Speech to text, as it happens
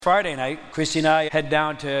Friday night, Christy and I head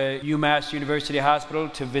down to UMass University Hospital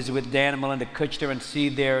to visit with Dan and Melinda Kuchner and see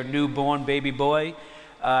their newborn baby boy,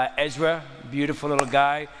 Ezra, beautiful little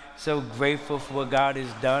guy. So grateful for what God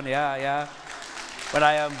has done. Yeah. But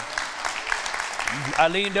I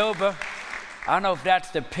leaned over. I don't know if that's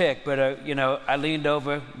the pic, but I leaned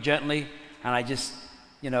over gently and I just,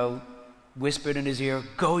 whispered in his ear,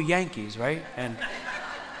 "Go Yankees," right?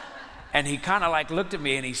 And he kind of looked at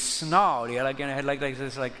me and he snarled. He had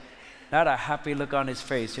this not a happy look on his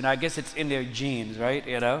face. I guess it's in their genes, right?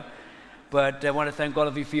 But I want to thank all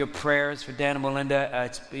of you for your prayers for Dan and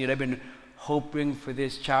Melinda. They've been hoping for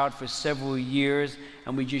this child for several years,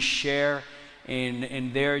 and we just share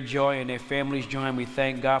in their joy and their family's joy, and we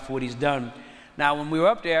thank God for what He's done. Now, when we were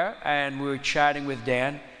up there and we were chatting with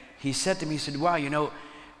Dan, he said to me, he said, "Wow,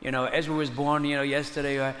 Ezra was born,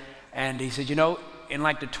 yesterday," and he said, in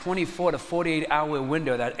the 24 to 48 hour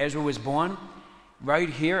window that Ezra was born, right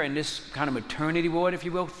here in this kind of maternity ward, if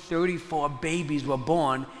you will, 34 babies were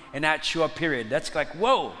born in that short period. That's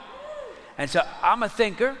whoa. And so I'm a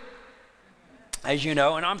thinker, as you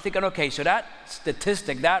know, and I'm thinking, okay, so that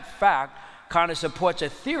statistic, that fact kind of supports a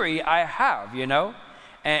theory I have,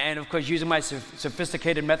 and of course, using my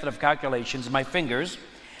sophisticated method of calculations, my fingers,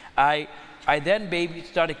 I then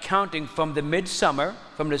started counting from the midsummer,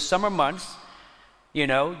 from the summer months,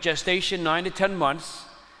 gestation 9 to 10 months,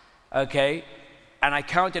 okay, and I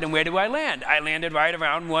counted, and where do I land? I landed right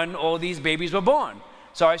around when all these babies were born.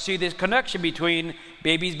 So I see this connection between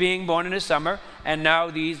babies being born in the summer and now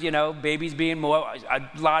these, babies being a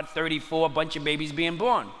lot, 34, a bunch of babies being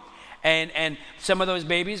born. And some of those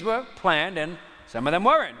babies were planned and some of them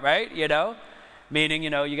weren't, right? Meaning,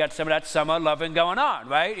 you got some of that summer loving going on,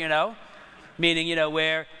 right? Meaning,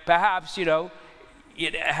 where perhaps,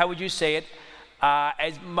 how would you say it?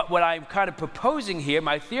 What I'm kind of proposing here,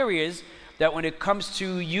 my theory is that when it comes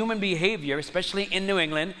to human behavior, especially in New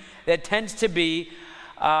England, there tends to be,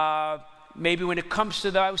 maybe when it comes to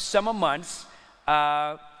those summer months,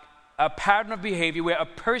 a pattern of behavior where a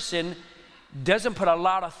person doesn't put a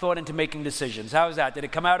lot of thought into making decisions. How's that? Did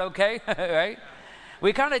it come out okay? Right?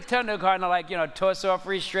 We kind of tend to toss off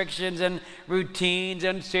restrictions and routines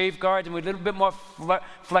and safeguards, and we're a little bit more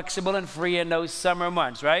flexible and free in those summer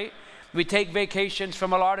months, right? We take vacations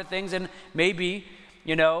from a lot of things, and maybe,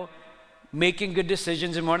 making good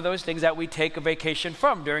decisions is one of those things that we take a vacation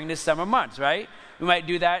from during the summer months, right? We might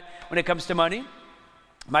do that when it comes to money.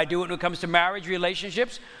 Might do it when it comes to marriage,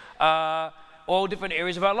 relationships, all different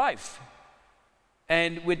areas of our life.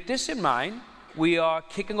 And with this in mind, we are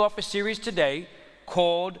kicking off a series today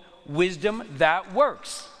called Wisdom That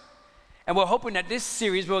Works. And we're hoping that this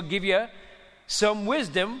series will give you some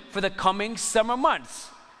wisdom for the coming summer months,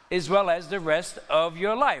 as well as the rest of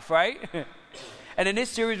your life, right? And in this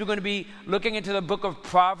series, we're going to be looking into the book of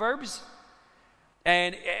Proverbs.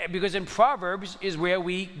 And because in Proverbs is where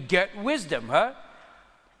we get wisdom,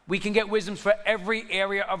 We can get wisdom for every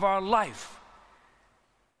area of our life.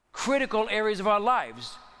 Critical areas of our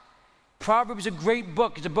lives. Proverbs is a great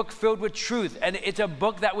book. It's a book filled with truth. And it's a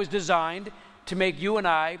book that was designed to make you and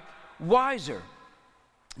I wiser.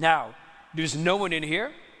 Now, there's no one in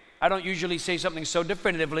here. I don't usually say something so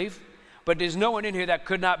definitively, but there's no one in here that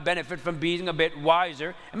could not benefit from being a bit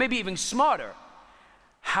wiser and maybe even smarter.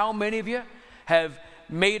 How many of you have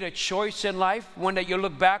made a choice in life, one that you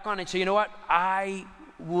look back on and say, you know what,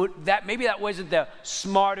 maybe that wasn't the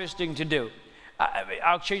smartest thing to do.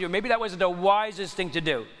 I'll change it. Maybe that wasn't the wisest thing to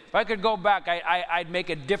do. If I could go back, I'd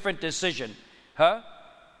make a different decision. How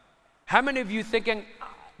many of you thinking,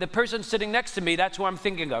 the person sitting next to me, that's who I'm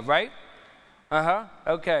thinking of, right?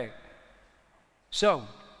 Okay. So,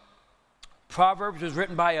 Proverbs was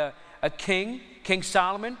written by a king, King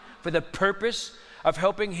Solomon, for the purpose of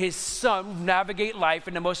helping his son navigate life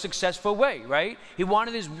in the most successful way, right? He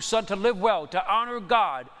wanted his son to live well, to honor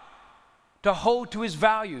God, to hold to his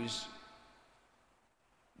values.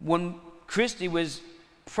 When Christy was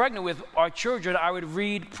pregnant with our children, I would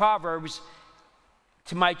read Proverbs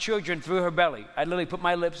to my children through her belly. I'd literally put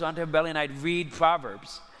my lips onto her belly and I'd read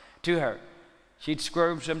Proverbs to her. She'd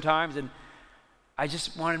squirm sometimes, and I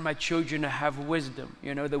just wanted my children to have wisdom,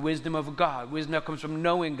 the wisdom of God, wisdom that comes from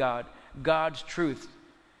knowing God, God's truth.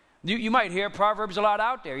 You might hear Proverbs a lot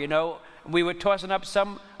out there, We were tossing up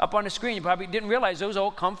some up on the screen. You probably didn't realize those all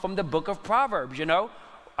come from the book of Proverbs,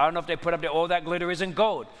 I don't know if they put up there, all that glitter isn't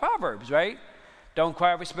gold. Proverbs, right? Don't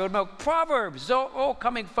cry over spilled milk. Proverbs, all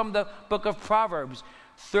coming from the book of Proverbs.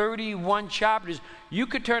 31 chapters. You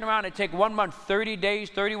could turn around and take 1 month, 30 days,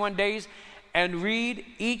 31 days, and read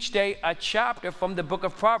each day a chapter from the book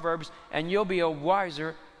of Proverbs, and you'll be a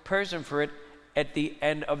wiser person for it at the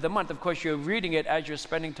end of the month. Of course, you're reading it as you're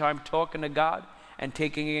spending time talking to God and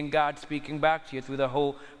taking in God speaking back to you through the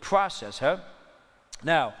whole process, huh?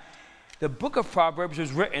 Now, the book of Proverbs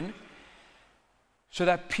was written so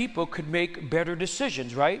that people could make better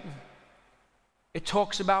decisions, right? It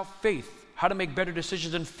talks about faith, how to make better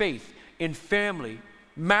decisions in faith, in family,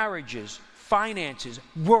 marriages, finances,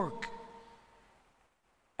 work.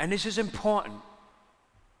 And this is important,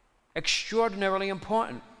 extraordinarily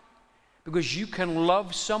important, because you can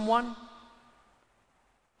love someone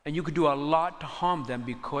and you could do a lot to harm them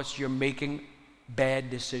because you're making bad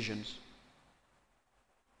decisions.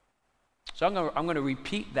 So I'm going to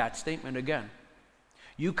repeat that statement again.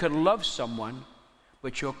 You can love someone,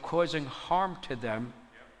 but you're causing harm to them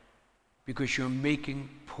because you're making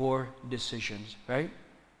poor decisions, right?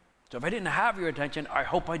 So if I didn't have your attention, I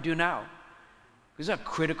hope I do now. This is a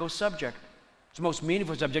critical subject. It's the most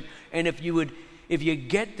meaningful subject. And if you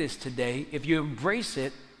get this today, if you embrace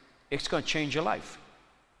it, it's going to change your life.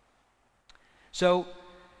 So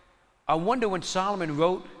I wonder when Solomon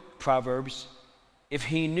wrote Proverbs, if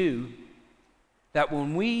he knew that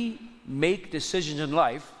when we make decisions in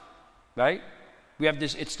life, right? We have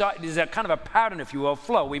this, there's a kind of a pattern, if you will,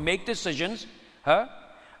 flow. We make decisions, huh?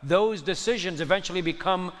 Those decisions eventually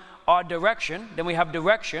become our direction. Then we have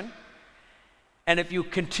direction. And if you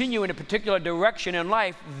continue in a particular direction in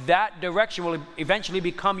life, that direction will eventually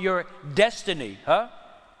become your destiny, huh?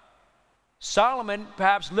 Solomon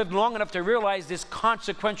perhaps lived long enough to realize this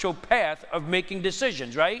consequential path of making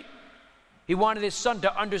decisions, right? He wanted his son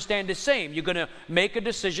to understand the same. You're going to make a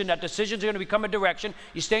decision. That decision is going to become a direction.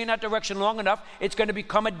 You stay in that direction long enough, it's going to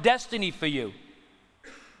become a destiny for you.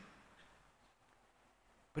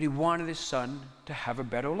 But he wanted his son to have a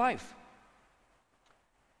better life.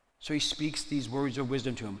 So he speaks these words of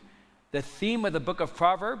wisdom to him. The theme of the book of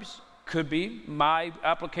Proverbs could be, my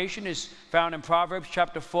application is found in Proverbs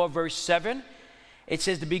chapter 4, verse 7. It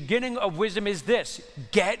says, the beginning of wisdom is this: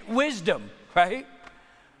 get wisdom, right?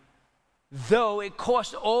 Though it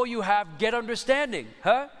costs all you have, get understanding,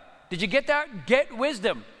 huh? Did you get that? Get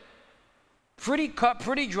wisdom. Pretty cut,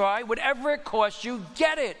 pretty dry. Whatever it costs you,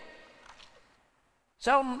 get it.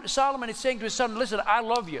 Solomon is saying to his son, listen, I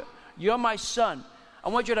love you. You're my son. I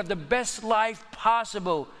want you to have the best life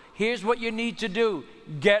possible. Here's what you need to do.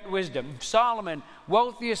 Get wisdom. Solomon,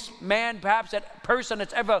 wealthiest man, perhaps that person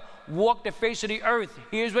that's ever walked the face of the earth.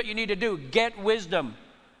 Here's what you need to do. Get wisdom.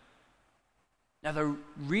 Now, the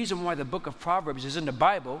reason why the book of Proverbs is in the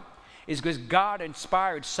Bible is because God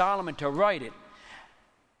inspired Solomon to write it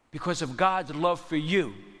because of God's love for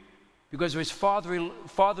you, because of his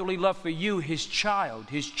fatherly love for you, his child,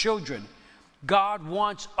 his children. God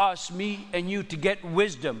wants us, me and you, to get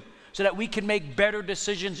wisdom so that we can make better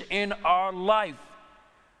decisions in our life.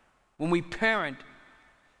 When we parent,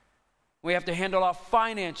 we have to handle our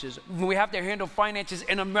finances. We have to handle finances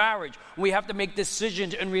in a marriage. We have to make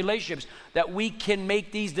decisions in relationships, that we can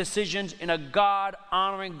make these decisions in a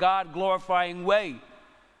God-honoring, God-glorifying way.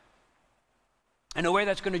 In a way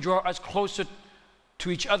that's going to draw us closer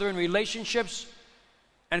to each other in relationships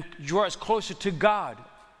and draw us closer to God.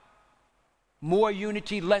 More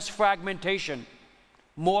unity, less fragmentation.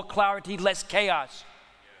 More clarity, less chaos.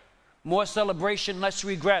 More celebration, less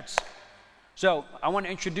regrets. So I want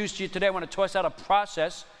to introduce to you today, I want to toss out a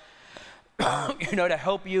process, to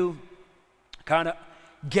help you kind of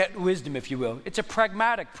get wisdom, if you will. It's a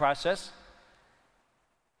pragmatic process.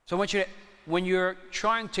 So I want you to, when you're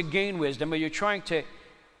trying to gain wisdom, or you're trying to,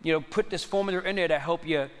 put this formula in there to help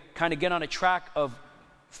you kind of get on a track of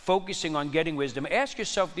focusing on getting wisdom, ask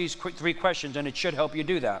yourself these three questions, and it should help you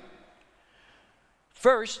do that.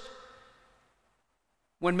 First,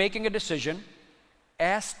 when making a decision,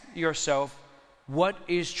 ask yourself, what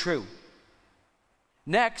is true?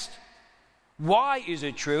 Next, why is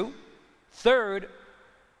it true? Third,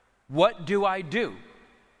 what do I do?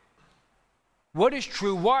 What is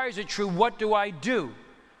true? Why is it true? What do I do?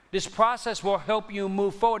 This process will help you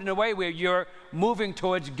move forward in a way where you're moving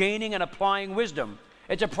towards gaining and applying wisdom.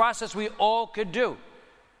 It's a process we all could do.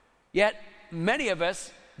 Yet, many of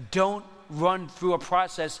us don't run through a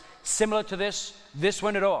process similar to this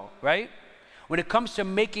one at all, right? When it comes to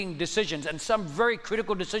making decisions, and some very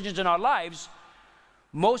critical decisions in our lives,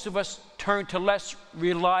 most of us turn to less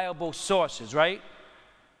reliable sources, right?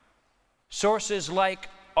 Sources like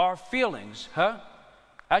our feelings, huh?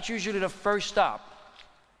 That's usually the first stop.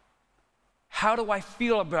 How do I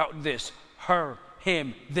feel about this? Her,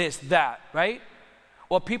 him, this, that, right?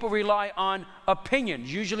 Well, people rely on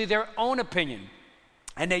opinions, usually their own opinion.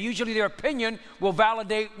 And usually their opinion will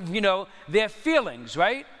validate, their feelings,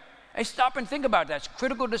 right? Hey, stop and think about that. It's a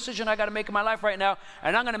critical decision I got to make in my life right now,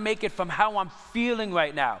 and I'm going to make it from how I'm feeling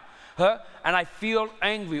right now. And I feel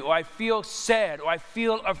angry, or I feel sad, or I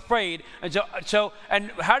feel afraid. And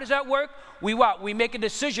and how does that work? We what? We make a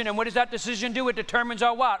decision, and what does that decision do? It determines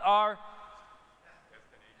our what?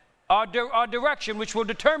 Our direction, which will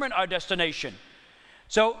determine our destination.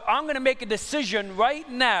 So I'm going to make a decision right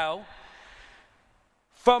now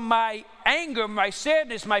from my anger, my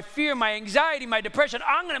sadness, my fear, my anxiety, my depression.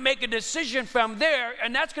 I'm going to make a decision from there,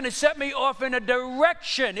 and that's going to set me off in a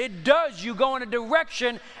direction. It does. You go in a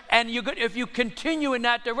direction, and if you continue in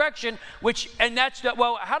that direction,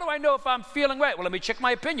 well, how do I know if I'm feeling right? Well, let me check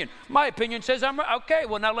my opinion. My opinion says I'm right. Okay,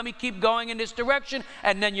 well, now let me keep going in this direction,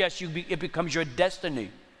 and then, yes, it becomes your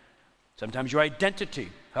destiny. Sometimes your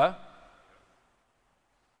identity,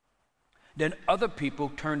 Then other people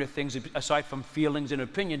turn to things, aside from feelings and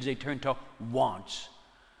opinions, they turn to wants.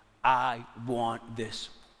 I want this,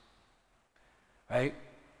 right?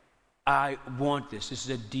 I want this. This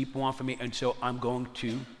is a deep want for me, and so I'm going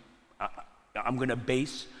to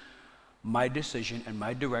base my decision and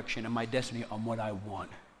my direction and my destiny on what I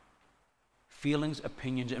want. Feelings,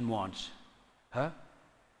 opinions, and wants,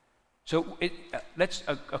 So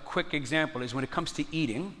a quick example is when it comes to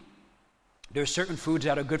eating. There are certain foods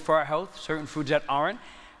that are good for our health, certain foods that aren't.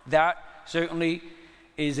 That certainly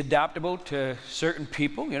is adaptable to certain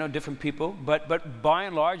people, different people. But by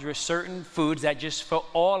and large, there are certain foods that just for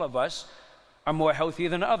all of us are more healthy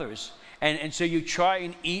than others. And so you try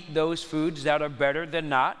and eat those foods that are better than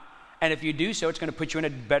not. And if you do so, it's going to put you in a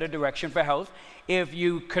better direction for health. If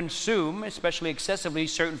you consume, especially excessively,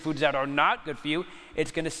 certain foods that are not good for you,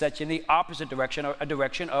 it's going to set you in the opposite direction, or a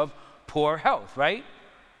direction of poor health, right?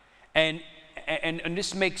 And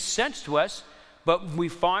this makes sense to us, but we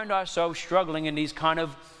find ourselves struggling in these kind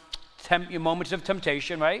of moments of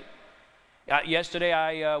temptation, right? Yesterday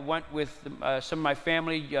I went with some of my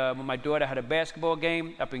family. When my daughter had a basketball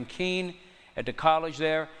game up in Keene at the college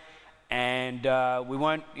there, and we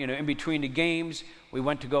went, in between the games, we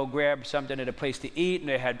went to go grab something at a place to eat,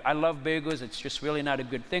 and I love bagels. It's just really not a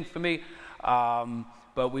good thing for me.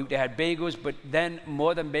 But they had bagels, but then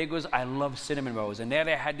more than bagels, I love cinnamon rolls. And there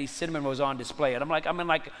they had these cinnamon rolls on display. And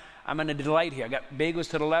I'm in a delight here. I got bagels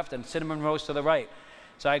to the left and cinnamon rolls to the right.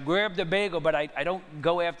 So I grabbed the bagel, but I don't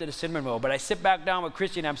go after the cinnamon roll. But I sit back down with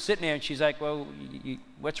Christy, and I'm sitting there, and she's like, well,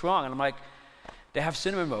 what's wrong? And I'm like, they have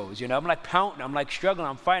cinnamon rolls, I'm like pouting, I'm like struggling,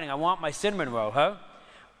 I'm fighting. I want my cinnamon roll,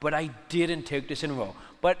 But I didn't take the cinnamon roll.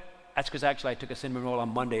 But that's because actually I took a cinnamon roll on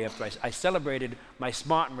Monday after I celebrated my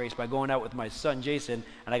Smartin race by going out with my son Jason,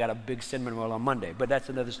 and I got a big cinnamon roll on Monday. But that's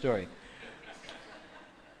another story.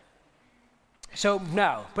 So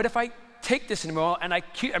now, but if I take the cinnamon roll and I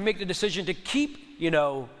make the decision to keep,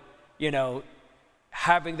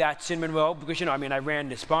 having that cinnamon roll, because, I ran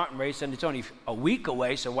the Spartan race, and it's only a week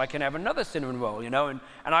away, so why can't I have another cinnamon roll, and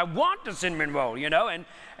I want the cinnamon roll, and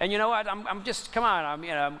you know what, I'm just, come on,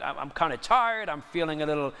 I'm kind of tired, I'm feeling a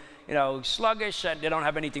little, sluggish, and they don't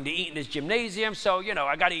have anything to eat in this gymnasium, so,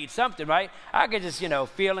 I got to eat something, right? I could just,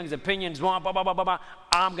 feelings, opinions, want, blah, blah, blah, blah, blah.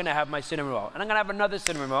 I'm going to have my cinnamon roll, and I'm going to have another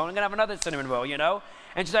cinnamon roll, and I'm going to have another cinnamon roll,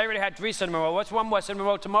 and since I already had 3 cinnamon rolls, what's one more cinnamon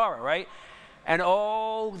roll tomorrow, right? And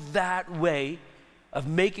all that way of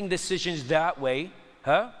making decisions that way,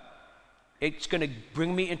 it's going to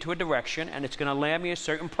bring me into a direction, and it's going to land me a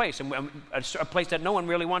certain place, and a place that no one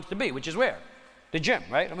really wants to be, which is where? The gym,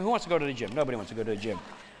 right? Who wants to go to the gym? Nobody wants to go to the gym.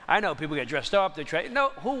 I know people get dressed up,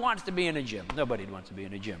 who wants to be in a gym? Nobody wants to be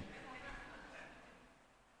in a gym.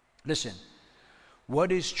 Listen,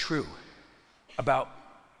 what is true about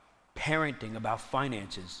parenting, about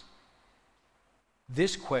finances?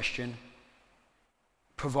 This question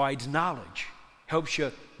provides knowledge. Helps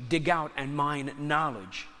you dig out and mine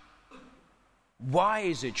knowledge. Why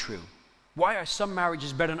is it true? Why are some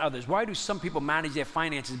marriages better than others? Why do some people manage their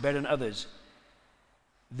finances better than others?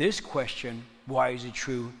 This question, why is it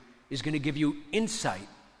true, is going to give you insight.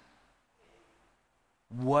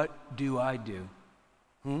 What do I do?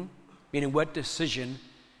 Meaning, what decision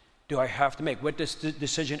do I have to make? What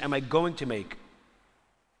decision am I going to make?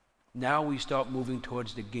 Now we start moving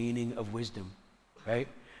towards the gaining of wisdom, right?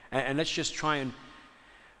 And let's just I'm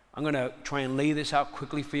going to try and lay this out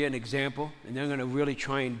quickly for you, an example, and then I'm going to really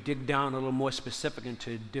try and dig down a little more specific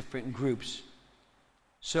into different groups.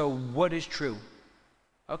 So what is true?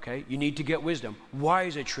 Okay, you need to get wisdom. Why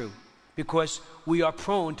is it true? Because we are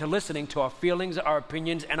prone to listening to our feelings, our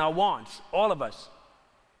opinions, and our wants, all of us.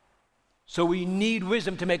 So we need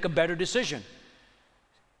wisdom to make a better decision.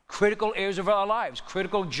 Critical areas of our lives,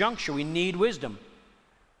 critical juncture, we need wisdom.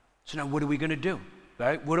 So now what are we going to do?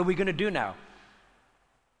 Right? What are we going to do now?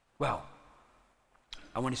 Well,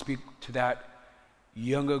 I want to speak to that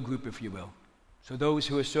younger group, if you will. So those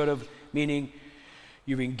who are sort of, meaning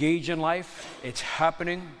you're engaged in life, it's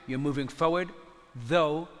happening, you're moving forward,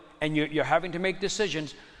 and you're having to make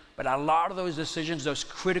decisions, but a lot of those decisions, those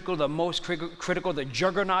critical, the most critical, the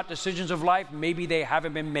juggernaut decisions of life, maybe they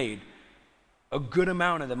haven't been made. A good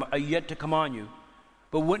amount of them are yet to come on you.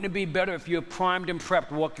 But wouldn't it be better if you're primed and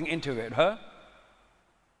prepped walking into it, huh?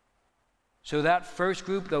 So that first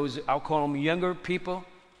group, those, I'll call them younger people,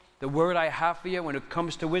 the word I have for you when it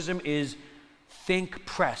comes to wisdom is think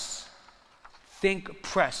press. Think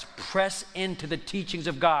press. Press into the teachings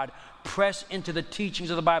of God. Press into the teachings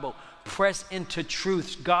of the Bible. Press into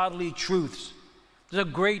truths, godly truths. This is a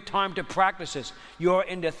great time to practice this. You're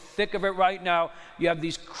in the thick of it right now. You have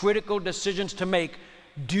these critical decisions to make.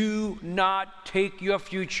 Do not take your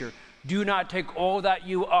future. Do not take all that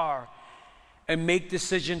you are and make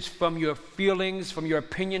decisions from your feelings, from your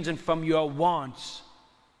opinions, and from your wants.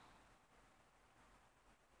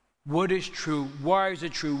 What is true? Why is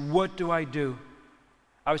it true? What do I do?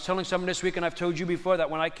 I was telling someone this week, and I've told you before, that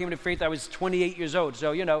when I came to faith, I was 28 years old.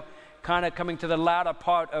 So, kind of coming to the latter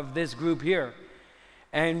part of this group here.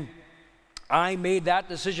 And I made that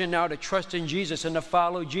decision now to trust in Jesus and to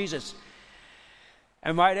follow Jesus.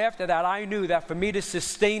 And right after that, I knew that for me to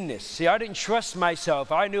sustain this, see, I didn't trust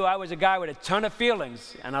myself. I knew I was a guy with a ton of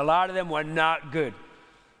feelings, and a lot of them were not good.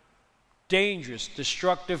 Dangerous,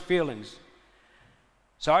 destructive feelings.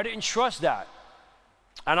 So I didn't trust that.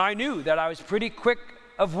 And I knew that I was pretty quick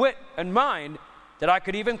of wit and mind, that I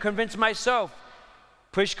could even convince myself,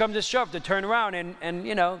 push comes to shove, to turn around and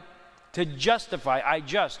to justify,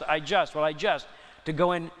 to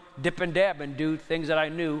go and dip and dab and do things that I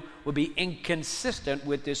knew would be inconsistent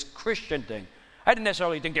with this Christian thing. I didn't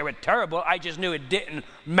necessarily think they were terrible. I just knew it didn't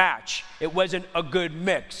match. It wasn't a good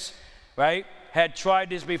mix, right? Had tried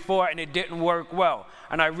this before and it didn't work well.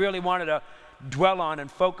 And I really wanted to dwell on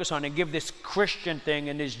and focus on and give this Christian thing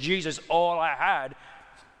and this Jesus all I had,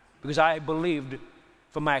 because I believed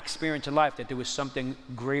from my experience in life that there was something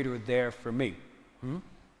greater there for me.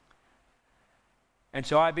 And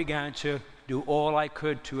so I began to do all I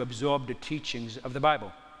could to absorb the teachings of the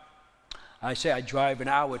Bible. I drive an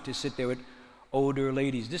hour to sit there with older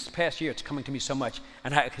ladies. This past year, it's coming to me so much.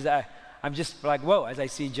 And I'm just like, whoa, as I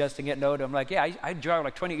see Justin getting older, I'm like, yeah, I drive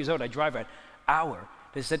like 20 years old. I drive an hour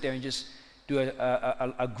to sit there and just do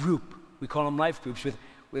a group. We call them life groups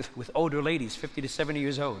with older ladies, 50 to 70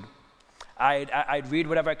 years old. I'd read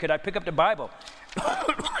whatever I could. I'd pick up the Bible,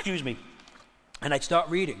 excuse me, and I'd start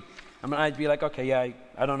reading. I'd be like, okay, yeah,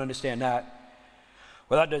 I don't understand that.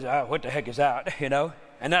 Well, that does, what the heck is that, And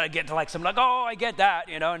then I'd get to like something like, oh, I get that,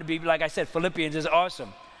 and it'd be like I said, Philippians is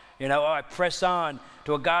awesome. I press on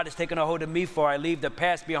to what God has taken a hold of me for. I leave the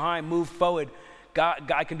past behind, move forward.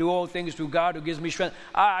 God, I can do all things through God who gives me strength.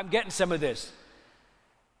 I'm getting some of this.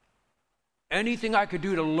 Anything I could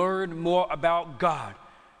do to learn more about God,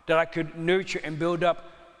 that I could nurture and build up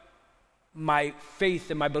my faith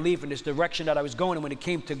and my belief in this direction that I was going in when it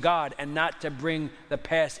came to God, and not to bring the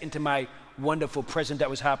past into my wonderful present that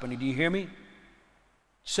was happening. Do you hear me?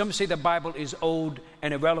 Some say the Bible is old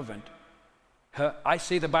and irrelevant. I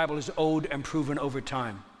say the Bible is old and proven over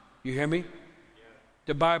time. You hear me? Yeah.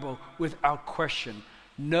 The Bible, without question,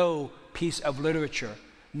 no piece of literature,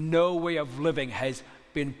 no way of living has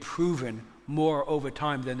been proven more over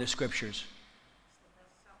time than the Scriptures.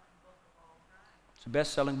 It's the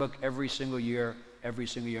best-selling book every single year, and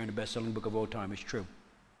the best-selling book of all time. It's true.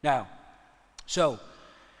 Now, so,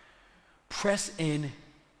 press in,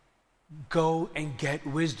 go and get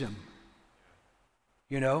wisdom.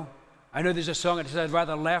 I know there's a song that says, I'd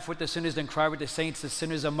rather laugh with the sinners than cry with the saints. The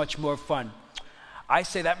sinners are much more fun. I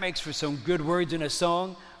say that makes for some good words in a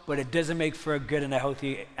song, but it doesn't make for a good and a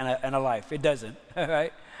healthy and a life. It doesn't, all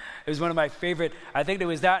right? It was one of my favorite. I think there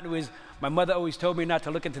was that, and it was, my mother always told me not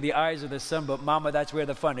to look into the eyes of the sun, but Mama, that's where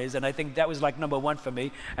the fun is. And I think that was like number one for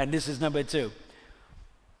me, and this is number two.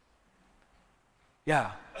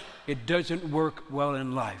 Yeah, it doesn't work well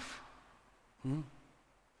in life.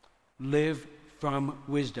 Live from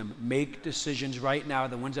wisdom. Make decisions right now,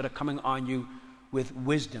 the ones that are coming on you, with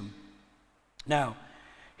wisdom. Now,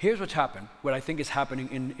 here's what's happened, what I think is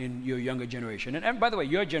happening in your younger generation. And by the way,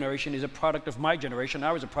 your generation is a product of my generation.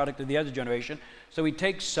 I was a product of the other generation. So we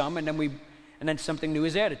take some, and then something new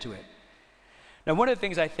is added to it. Now, one of the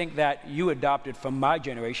things I think that you adopted from my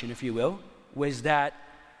generation, if you will, was that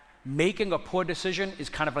making a poor decision is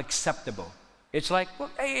kind of acceptable. It's like, well,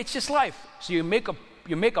 hey, it's just life. So you make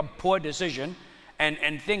a poor decision,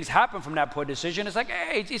 and things happen from that poor decision. It's like,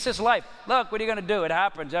 hey, it's just life. Look, what are you going to do? It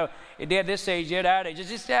happens. Oh, they're this age, they're that age. It's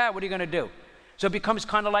just, what are you going to do? So it becomes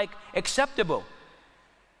kind of like acceptable.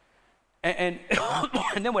 And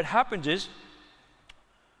and then what happens is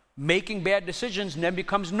making bad decisions then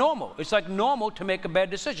becomes normal. It's like normal to make a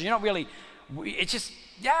bad decision. You don't really, it's just,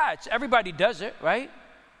 everybody does it, right?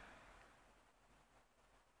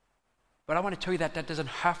 But I want to tell you that doesn't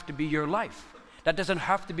have to be your life. That doesn't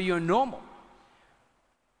have to be your normal.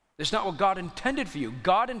 That's not what God intended for you.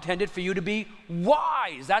 God intended for you to be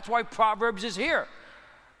wise. That's why Proverbs is here,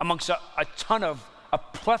 amongst a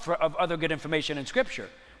plethora of other good information in Scripture.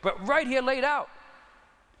 But right here laid out.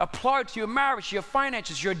 Apply it to your marriage, to your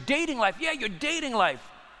finances, your dating life. Yeah, your dating life.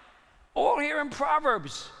 All here in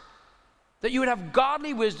Proverbs. That you would have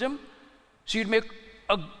godly wisdom, so you'd make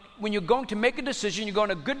when you're going to make a decision, you go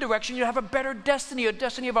in a good direction, you have a better destiny, a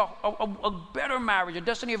destiny of a better marriage, a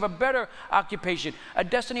destiny of a better occupation, a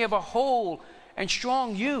destiny of a whole and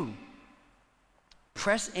strong you.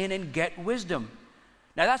 Press in and get wisdom.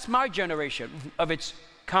 Now that's my generation of its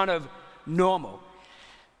kind of normal.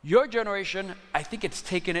 Your generation, I think it's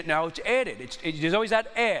taken it now, it's added. There's always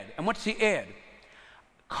that add. And what's the add?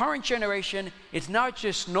 Current generation, it's not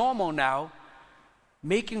just normal now,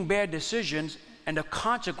 making bad decisions and the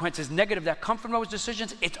consequences, negative, that come from those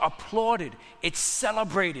decisions, it's applauded, it's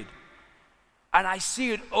celebrated. And I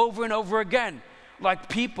see it over and over again. Like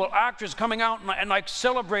people, actors coming out and like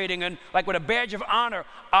celebrating and like with a badge of honor,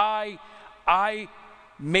 I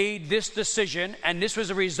made this decision and this was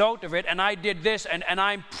a result of it and I did this and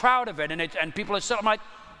I'm proud of it and people are I'm like,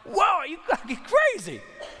 whoa, you gotta be crazy.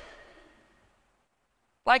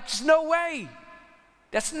 Like, there's no way.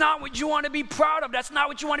 That's not what you want to be proud of. That's not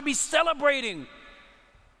what you want to be celebrating.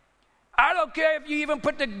 I don't care if you even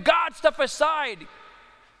put the God stuff aside.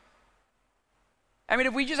 I mean,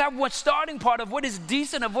 if we just have one starting part of what is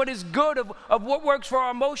decent, of what is good, of what works for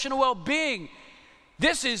our emotional well-being,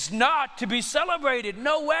 this is not to be celebrated.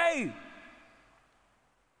 No way.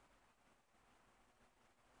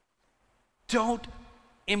 Don't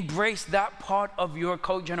embrace that part of your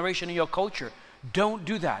generation and your culture. Don't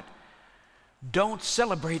do that. Don't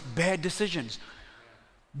celebrate bad decisions.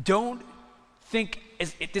 Don't think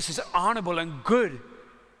this is honorable and good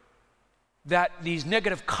that these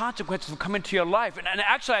negative consequences will come into your life. And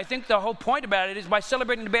actually, I think the whole point about it is by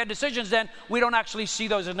celebrating the bad decisions, then we don't actually see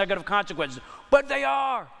those as negative consequences. But they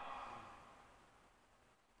are.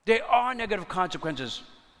 They are negative consequences.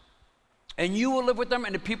 And you will live with them,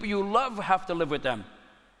 and the people you love have to live with them.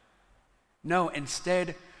 No,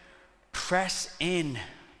 instead, press in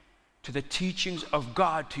to the teachings of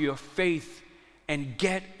God, to your faith, and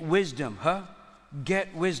get wisdom,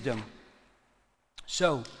 Get wisdom.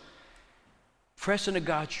 So, press into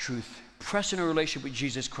God's truth. Press into a relationship with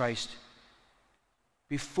Jesus Christ.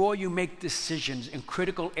 Before you make decisions in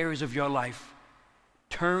critical areas of your life,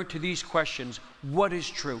 turn to these questions. What is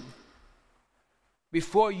true?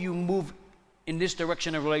 Before you move in this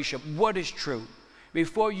direction of relationship, what is true?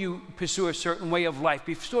 Before you pursue a certain way of life,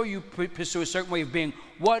 before you pursue a certain way of being,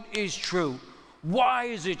 what is true? Why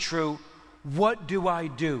is it true? What do I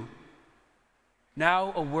do?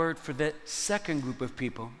 Now a word for the second group of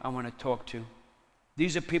people I want to talk to.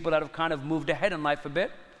 These are people that have kind of moved ahead in life a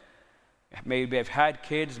bit. Maybe they've had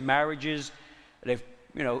kids, marriages, they've,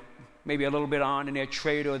 maybe a little bit on in their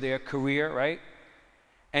trade or their career, right?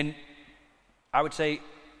 And I would say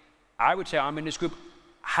I'm in this group.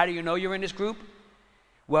 How do you know you're in this group?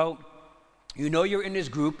 Well, you know you're in this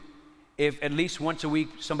group if at least once a week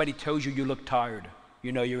somebody tells you look tired.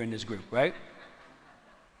 You know you're in this group, right?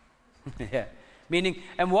 Yeah. Meaning,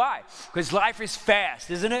 and why? Because life is fast,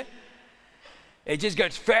 isn't it? It just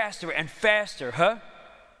gets faster and faster,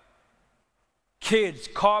 Kids,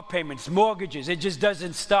 car payments, mortgages, it just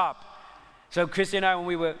doesn't stop. So Christy and I,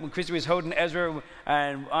 when Christy was holding Ezra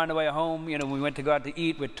and on the way home, we went to go out to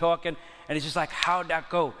eat, we're talking, and it's just like, how'd that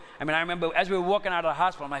go? I mean, I remember as we were walking out of the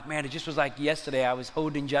hospital, I'm like, man, it just was like yesterday I was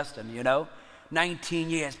holding Justin, 19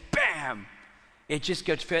 years, bam! It just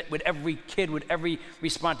gets fit with every kid, with every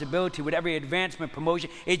responsibility, with every advancement, promotion.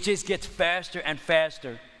 It just gets faster and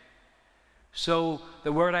faster. So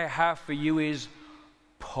the word I have for you is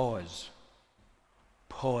pause.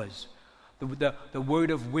 Pause. The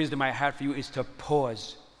word of wisdom I have for you is to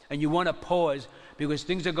pause. And you want to pause because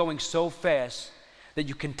things are going so fast that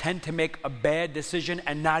you can tend to make a bad decision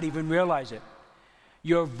and not even realize it.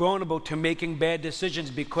 You're vulnerable to making bad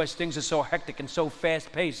decisions because things are so hectic and so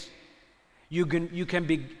fast-paced. You can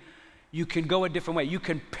go a different way. You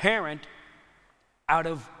can parent out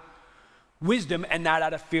of wisdom and not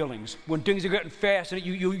out of feelings. When things are getting fast,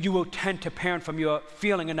 you will tend to parent from your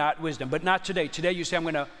feeling and not wisdom. But not today. Today you say, I'm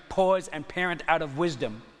going to pause and parent out of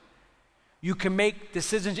wisdom. You can make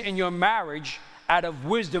decisions in your marriage out of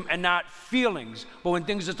wisdom and not feelings. But when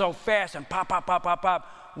things are so fast and pop, pop, pop, pop, pop,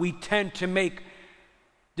 we tend to make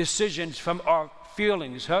decisions from our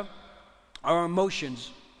feelings, our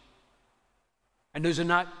emotions. And those are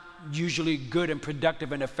not usually good and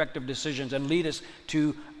productive and effective decisions, and lead us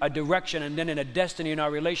to a direction and then in a destiny in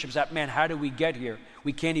our relationships that, man, how do we get here?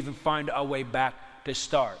 We can't even find our way back to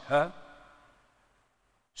start,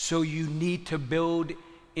 So you need to build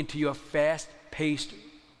into your fast-paced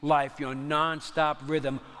life, your non-stop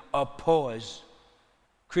rhythm, a pause.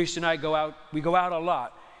 Christy and I go out a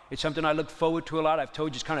lot. It's something I look forward to a lot. I've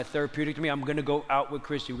told you it's kind of therapeutic to me. I'm going to go out with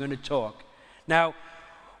Christy. We're going to talk. Now,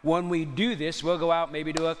 when we do this, we'll go out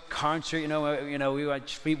maybe to a concert. We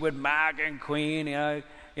watch Fleetwood Mac and Queen.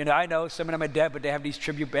 I know some of them are dead, but they have these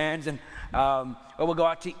tribute bands. And or we'll go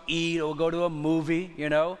out to eat, or we'll go to a movie.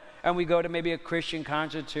 And we go to maybe a Christian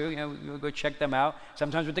concert too. We'll go check them out.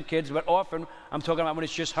 Sometimes with the kids, but often I'm talking about when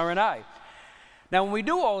it's just her and I. Now, when we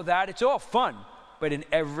do all that, it's all fun. But in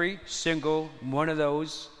every single one of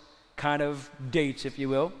those kind of dates, if you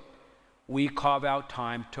will, we carve out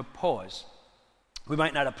time to pause. We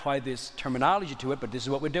might not apply this terminology to it, but this is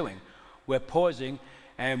what we're doing. We're pausing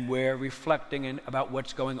and we're reflecting about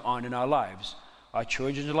what's going on in our lives. Our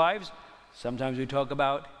children's lives, sometimes we talk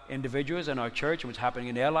about individuals in our church and what's happening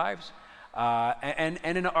in their lives, and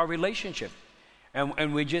in our relationship.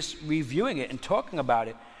 And we're just reviewing it and talking about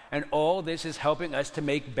it. And all this is helping us to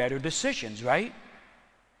make better decisions, right?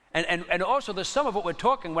 And also the sum of what we're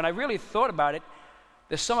talking, when I really thought about it,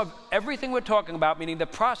 the sum of everything we're talking about, meaning the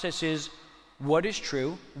process is, what is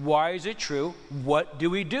true? Why is it true? What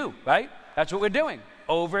do we do, right? That's what we're doing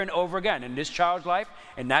over and over again in this child's life,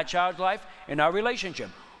 in that child's life, in our relationship.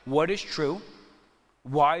 What is true?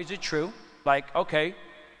 Why is it true? Like, okay,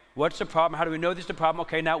 what's the problem? How do we know this is the problem?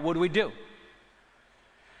 Okay, now what do we do?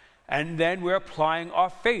 And then we're applying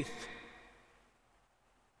our faith.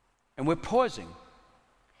 And we're pausing.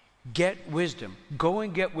 Get wisdom. Go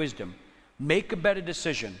and get wisdom. Make a better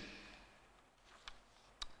decision.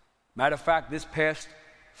 Matter of fact, this past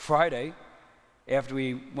Friday, after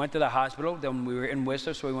we went to the hospital, then we were in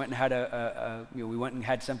Worcester, so we went and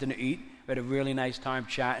had something to eat. We had a really nice time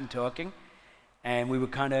chatting, talking, and we were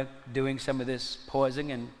kind of doing some of this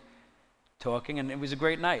pausing and talking, and it was a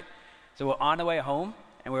great night. So we're on the way home,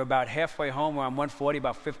 and we're about halfway home. We're on 140,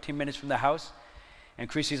 about 15 minutes from the house, and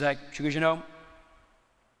Chrissy's like, she goes,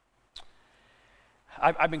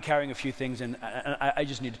 I've been carrying a few things, and I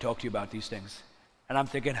just need to talk to you about these things. And I'm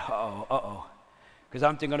thinking, uh-oh. Because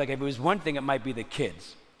I'm thinking, like, if it was one thing, it might be the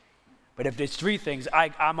kids. But if there's three things,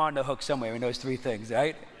 I'm on the hook somewhere in those three things,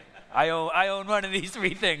 right? I own one of these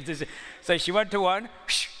three things. So she went to one,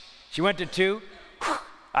 she went to two,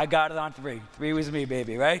 I got it on three. Three was me,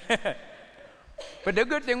 baby, right? But the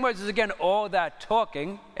good thing was, again, all that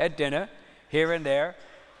talking at dinner, here and there,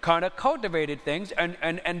 kind of cultivated things,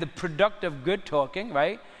 and the productive good talking,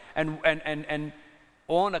 right? And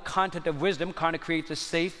all in the content of wisdom kind of creates a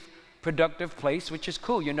safe, productive place, which is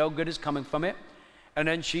cool. Good is coming from it. And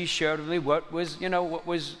then she shared with me what was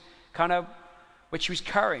kind of what she was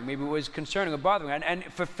carrying. Maybe it was concerning or bothering her. And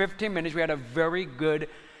for 15 minutes, we had a very good,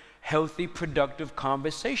 healthy, productive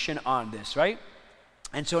conversation on this, right?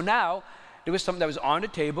 And so now, there was something that was on the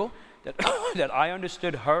table that, that I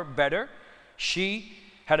understood her better. She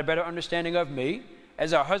had a better understanding of me.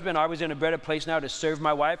 As a husband, I was in a better place now to serve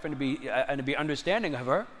my wife and to be understanding of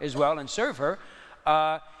her as well and serve her.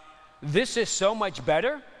 This is so much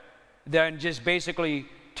better than just basically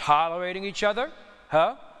tolerating each other,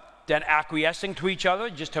 than acquiescing to each other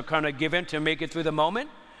just to kind of give in to make it through the moment.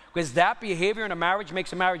 Because that behavior in a marriage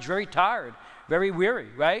makes a marriage very tired, very weary,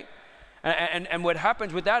 right? And what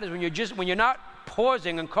happens with that is when you're not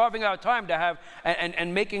pausing and carving out time to have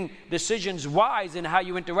and making decisions wise in how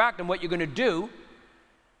you interact and what you're going to do,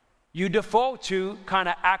 you default to kind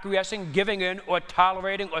of acquiescing, giving in, or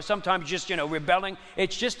tolerating, or sometimes just, rebelling.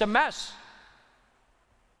 It's just a mess.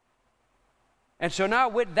 And so now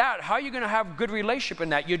with that, how are you going to have good relationship in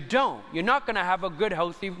that? You don't. You're not going to have a good,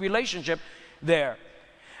 healthy relationship there.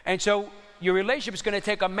 And so your relationship is going to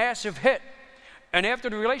take a massive hit. And after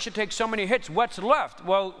the relationship takes so many hits, what's left?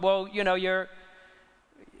 Well, your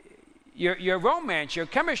romance, your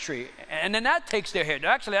chemistry, and then that takes the hit.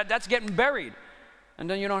 Actually, that's getting buried. And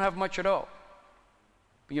then you don't have much at all.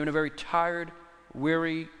 But you're in a very tired,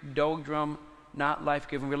 weary, doldrum, not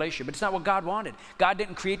life-giving relationship. But it's not what God wanted. God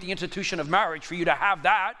didn't create the institution of marriage for you to have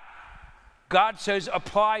that. God says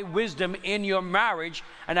apply wisdom in your marriage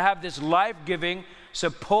and have this life-giving,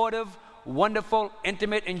 supportive, wonderful,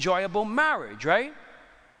 intimate, enjoyable marriage, right?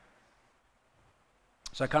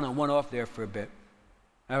 So I kind of went off there for a bit.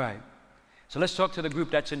 All right. So let's talk to the group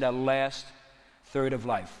that's in the last third of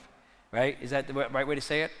life, right? Is that the right way to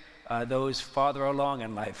say it? Those farther along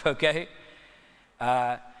in life, okay?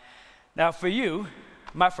 Now for you,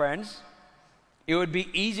 my friends, it would be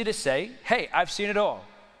easy to say, hey, I've seen it all.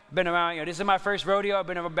 Been around, this is my first rodeo. I've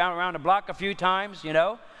been around the block a few times, and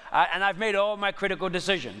I've made all my critical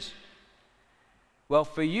decisions. Well,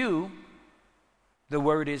 for you, the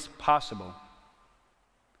word is possible.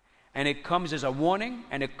 And it comes as a warning,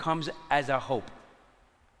 and it comes as a hope.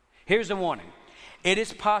 Here's the warning. It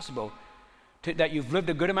is possible that you've lived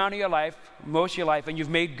a good amount of your life, most of your life, and you've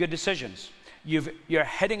made good decisions. You're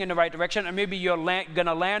heading in the right direction, and maybe you're going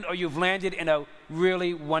to land, or you've landed in a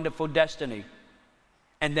really wonderful destiny.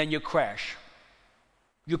 And then you crash.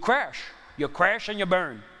 You crash. You crash and you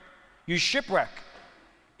burn. You shipwreck.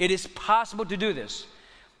 It is possible to do this.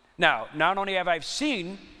 Now, not only have I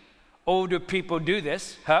seen older people do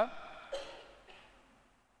this,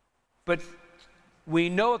 but we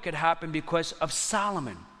know it could happen because of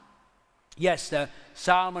Solomon. Yes,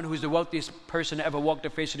 Solomon, who's the wealthiest person to ever walk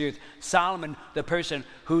the face of the earth. Solomon, the person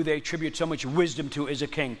who they attribute so much wisdom to as a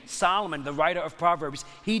king. Solomon, the writer of Proverbs,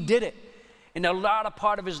 he did it. In a lot of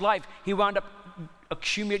part of his life, he wound up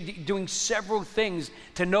doing several things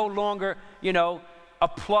to no longer,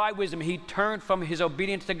 apply wisdom. He turned from his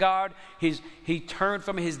obedience to God. He turned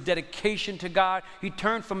from his dedication to God. He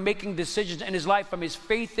turned from making decisions in his life from his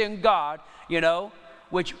faith in God,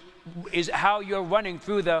 which is how you're running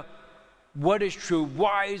through the what is true,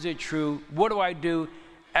 why is it true, what do I do?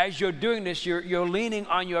 As you're doing this, you're leaning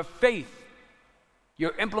on your faith.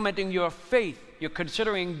 You're implementing your faith. You're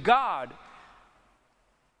considering God,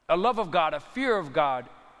 a love of God, a fear of God,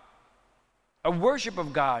 a worship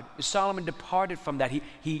of God. Solomon departed from that.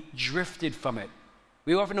 He drifted from it.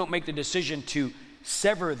 We often don't make the decision to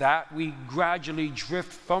sever that. We gradually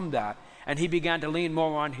drift from that. And he began to lean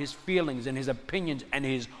more on his feelings and his opinions and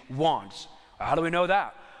his wants. How do we know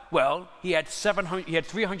that? Well, he had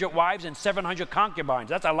 300 wives and 700 concubines.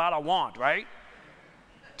 That's a lot of want, right?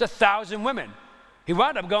 It's 1,000 women. He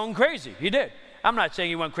wound up going crazy. He did. I'm not saying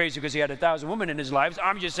he went crazy because he had 1,000 women in his lives.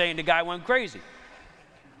 I'm just saying the guy went crazy.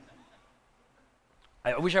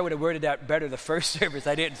 I wish I would have worded that better the first service.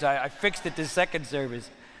 I didn't, so I fixed it the second service.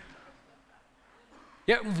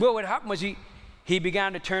 Yeah, well, what happened was he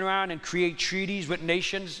began to turn around and create treaties with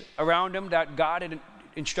nations around him that God had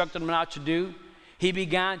instructed him not to do. He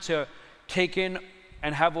began to take in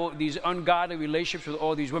and have all these ungodly relationships with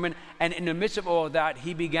all these women. And in the midst of all of that,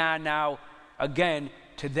 he began now, again,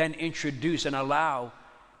 to then introduce and allow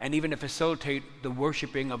and even to facilitate the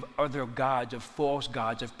worshiping of other gods, of false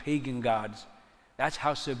gods, of pagan gods. That's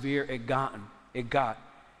how severe it got.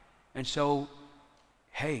 And so,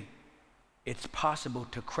 hey, it's possible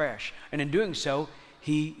to crash. And in doing so,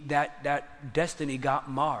 that destiny got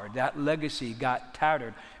marred, that legacy got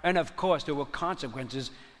tattered. And of course, there were consequences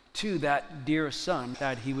to that dear son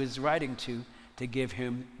that he was writing to give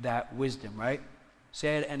him that wisdom, right?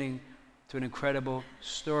 Sad ending to an incredible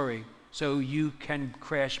story. So you can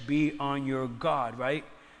crash, be on your guard, right?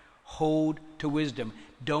 Hold to wisdom.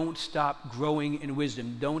 Don't stop growing in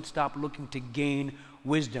wisdom. Don't stop looking to gain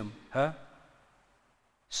wisdom,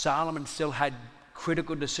 Solomon still had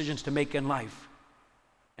critical decisions to make in life.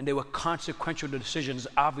 And they were consequential decisions,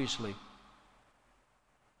 obviously.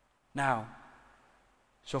 Now,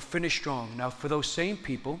 so finish strong. Now, for those same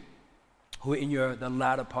people who are in the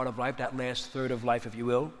latter part of life, that last third of life, if you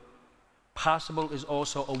will, possible is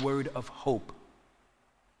also a word of hope.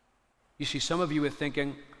 You see, some of you are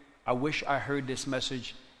thinking, I wish I heard this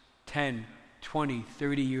message 10, 20,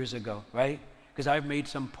 30 years ago, right? Because I've made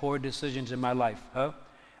some poor decisions in my life,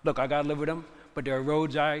 Look, I got to live with them, but there are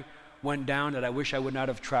roads I went down that I wish I would not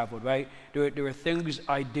have traveled, right? There were things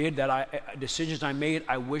I did decisions I made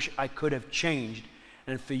I wish I could have changed.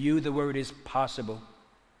 And for you, the word is possible.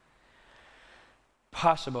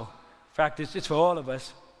 Possible. In fact, it's for all of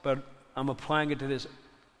us, but I'm applying it to this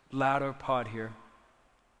latter part here.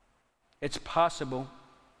 It's possible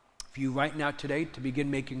for you right now today to begin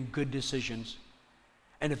making good decisions.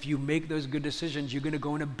 And if you make those good decisions, you're going to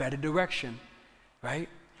go in a better direction, right?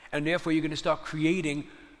 And therefore, you're going to start creating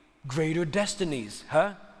greater destinies,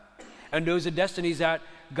 And those are destinies that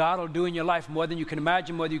God will do in your life more than you can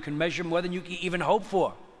imagine, more than you can measure, more than you can even hope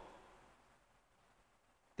for.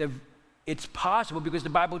 It's possible because the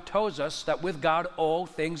Bible tells us that with God, all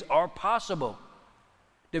things are possible.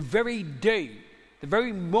 The very day, the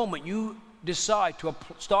very moment you decide to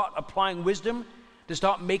start applying wisdom, to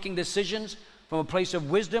start making decisions from a place of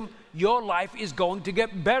wisdom, your life is going to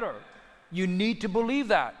get better. You need to believe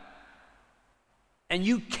that. And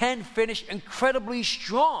you can finish incredibly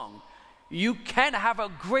strong. You can have a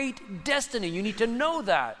great destiny. You need to know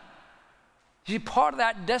that. See, part of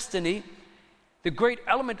that destiny, the great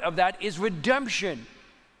element of that is redemption.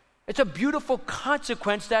 It's a beautiful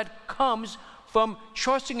consequence that comes from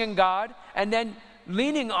trusting in God and then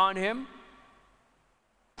leaning on Him,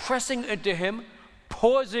 pressing into Him,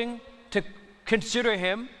 pausing to consider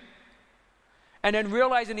Him, and then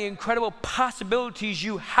realizing the incredible possibilities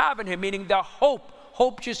you have in Him, meaning the hope.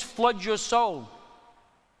 Hope just floods your soul.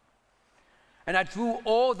 And that through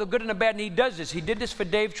all the good and the bad, and He does this. He did this for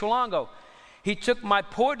Dave Trelongo. He took my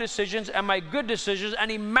poor decisions and my good decisions and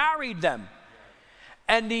He married them.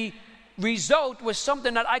 And the result was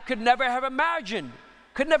something that I could never have imagined,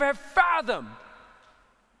 could never have fathomed.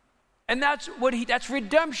 And that's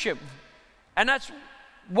redemption. And that's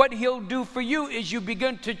what He'll do for you, is you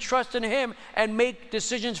begin to trust in Him and make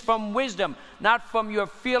decisions from wisdom, not from your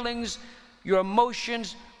feelings, your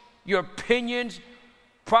emotions, your opinions.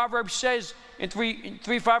 Proverbs says in 3,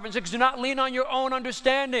 5, and 6, do not lean on your own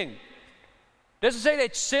understanding. It doesn't say that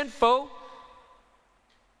it's sinful.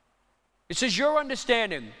 It says your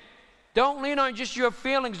understanding. Don't lean on just your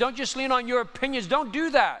feelings. Don't just lean on your opinions. Don't do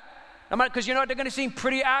that. Because you know what? They're going to seem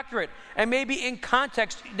pretty accurate. And maybe in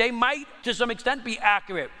context, they might to some extent be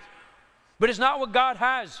accurate. But it's not what God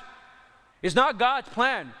has. It's not God's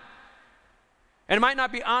plan. And it might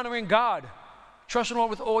not be honoring God. Trust in the Lord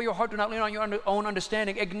with all your heart. Do not lean on your own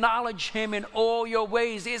understanding. Acknowledge Him in all your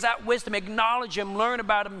ways. Is that wisdom? Acknowledge Him. Learn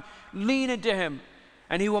about Him. Lean into Him.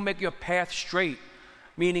 And He will make your path straight.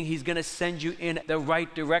 Meaning He's going to send you in the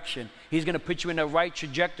right direction. He's going to put you in the right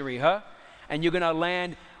trajectory, And you're going to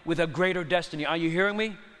land with a greater destiny. Are you hearing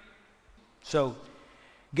me? So,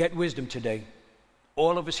 get wisdom today.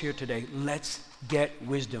 All of us here today, let's get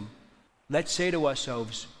wisdom. Let's say to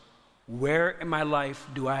ourselves, where in my life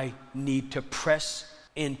do I need to press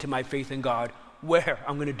into my faith in God? Where?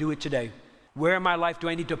 I'm going to do it today. Where in my life do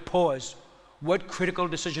I need to pause? What critical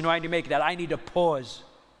decision do I need to make that I need to pause?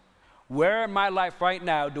 Where in my life right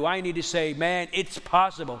now do I need to say, man, it's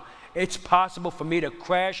possible. It's possible for me to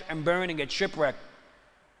crash and burn and get shipwrecked.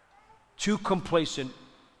 Too complacent.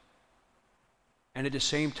 And at the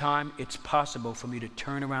same time, it's possible for me to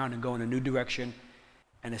turn around and go in a new direction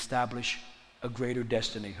and establish a greater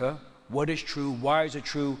destiny. What is true? Why is it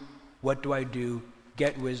true? What do I do?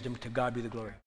 Get wisdom. To God be the glory.